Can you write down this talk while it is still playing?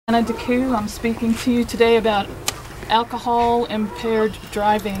Deanna Decou. I'm speaking to you today about alcohol-impaired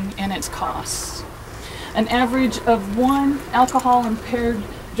driving and its costs. An average of 1 alcohol-impaired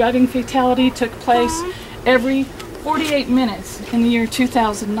driving fatality took place every 48 minutes in the year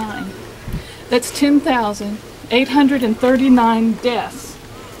 2009. That's 10,839 deaths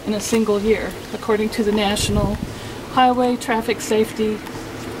in a single year, according to the National Highway Traffic Safety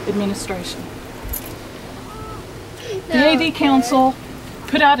Administration. The AD Council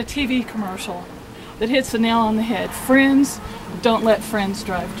put out a TV commercial that hits the nail on the head. Friends, don't let friends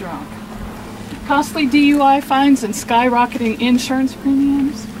drive drunk. Costly DUI fines and skyrocketing insurance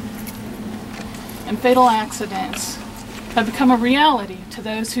premiums and fatal accidents have become a reality to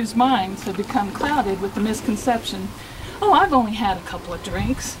those whose minds have become clouded with the misconception, oh, I've only had a couple of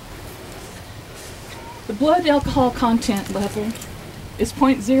drinks. The blood alcohol content level is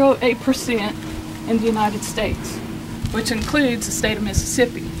 0.08% in the United States, which includes the state of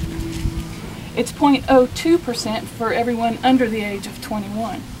Mississippi. It's 0.02% for everyone under the age of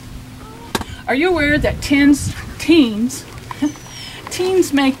 21. Are you aware that teens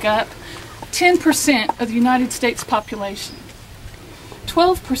make up 10% of the United States population?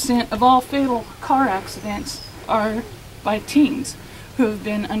 12% of all fatal car accidents are by teens who have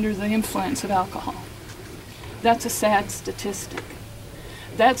been under the influence of alcohol. That's a sad statistic.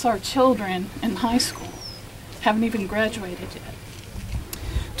 That's our children in high school. Haven't even graduated yet.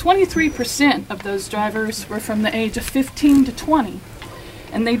 23% of those drivers were from the age of 15 to 20,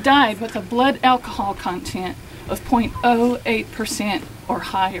 and they died with a blood alcohol content of 0.08% or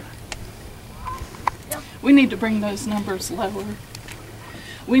higher. We need to bring those numbers lower.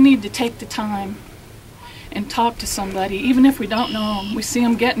 We need to take the time and talk to somebody, even if we don't know them. We see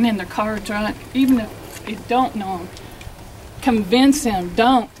them getting in their car drunk, even if you don't know them. Convince them,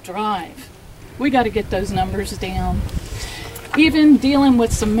 don't drive. We got to get those numbers down. Even dealing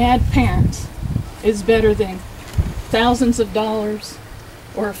with some mad parents is better than thousands of dollars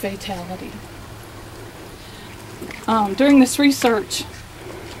or a fatality. During this research,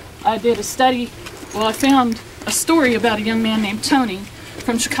 I did a study. Well, I found a story about a young man named Tony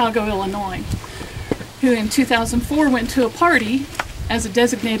from Chicago, Illinois, who in 2004 went to a party as a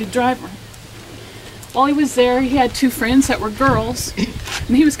designated driver. While he was there, he had 2 friends that were girls,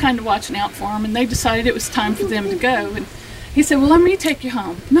 and he was kind of watching out for them, and they decided it was time for them to go. And he said, well, let me take you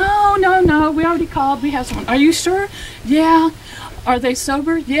home. No, we already called, we have someone. Are you sure? Yeah. Are they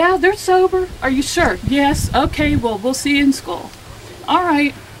sober? Yeah, they're sober. Are you sure? Yes. Okay, well, we'll see you in school. All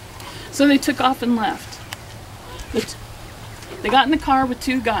right. So they took off and left. They got in the car with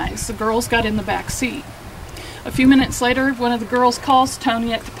 2 guys. The girls got in the back seat. A few minutes later, one of the girls calls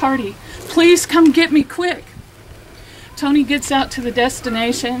Tony at the party. Please come get me quick. Tony gets out to the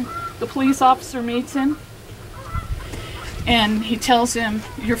destination. The police officer meets him, and he tells him,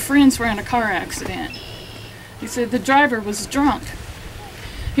 your friends were in a car accident. He said the driver was drunk.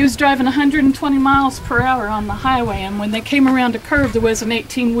 He was driving 120 miles per hour on the highway, and when they came around a curve, there was an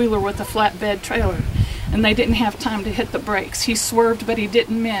 18-wheeler with a flatbed trailer, and they didn't have time to hit the brakes. He swerved, but he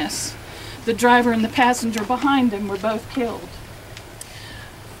didn't miss. The driver and the passenger behind him were both killed.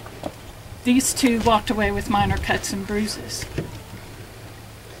 These 2 walked away with minor cuts and bruises.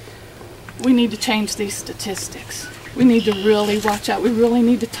 We need to change these statistics. We need to really watch out. We really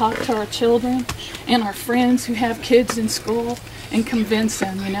need to talk to our children and our friends who have kids in school and convince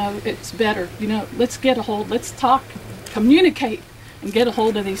them, it's better. Let's get a hold, let's talk, communicate, and get a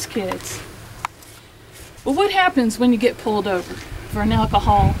hold of these kids. Well, what happens when you get pulled over for an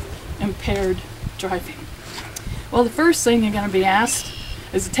alcohol-impaired driving? Well, the first thing you're going to be asked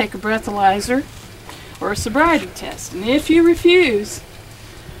is to take a breathalyzer or a sobriety test. And if you refuse,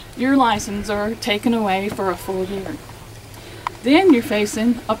 your license are taken away for a full year. Then you're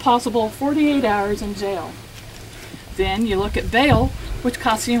facing a possible 48 hours in jail. Then you look at bail, which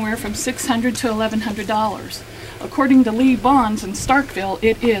costs anywhere from $600 to $1,100. According to Lee Bonds in Starkville,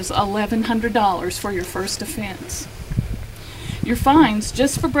 it is $1,100 for your first offense. Your fines,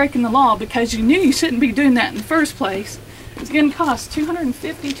 just for breaking the law because you knew you shouldn't be doing that in the first place, is going to cost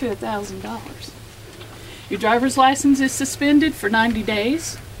 $250 to $1,000. Your driver's license is suspended for 90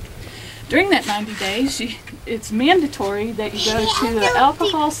 days. During that 90 days, it's mandatory that you go to the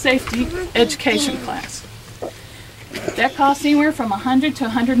alcohol safety education class. That costs anywhere from $100 to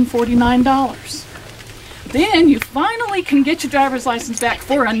 $149. Then you finally can get your driver's license back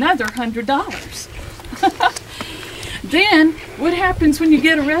for another $100. Then, what happens when you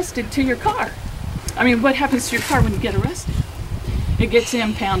get arrested to your car? What happens to your car when you get arrested? It gets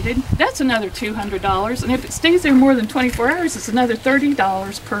impounded. That's another $200. And if it stays there more than 24 hours, it's another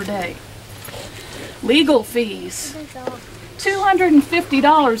 $30 per day. Legal fees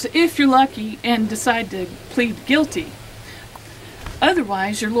 $250 if you're lucky and decide to plead guilty.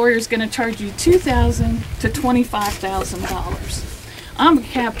 Otherwise, your lawyer is going to charge you $2,000 to $25,000. I'm a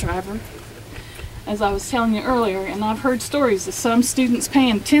cab driver, as I was telling you earlier, and I've heard stories of some students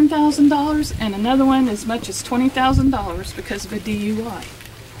paying $10,000 and another one as much as $20,000 because of a DUI.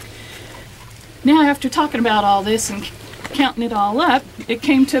 Now, after talking about all this and counting it all up, it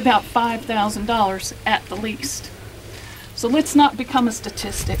came to about $5,000 at the least. So let's not become a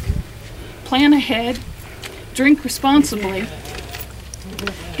statistic. Plan ahead, drink responsibly,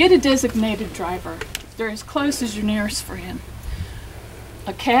 get a designated driver. They're as close as your nearest friend.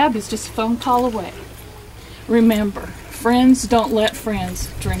 A cab is just a phone call away. Remember, friends don't let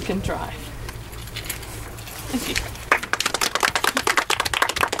friends drink and drive. Thank you.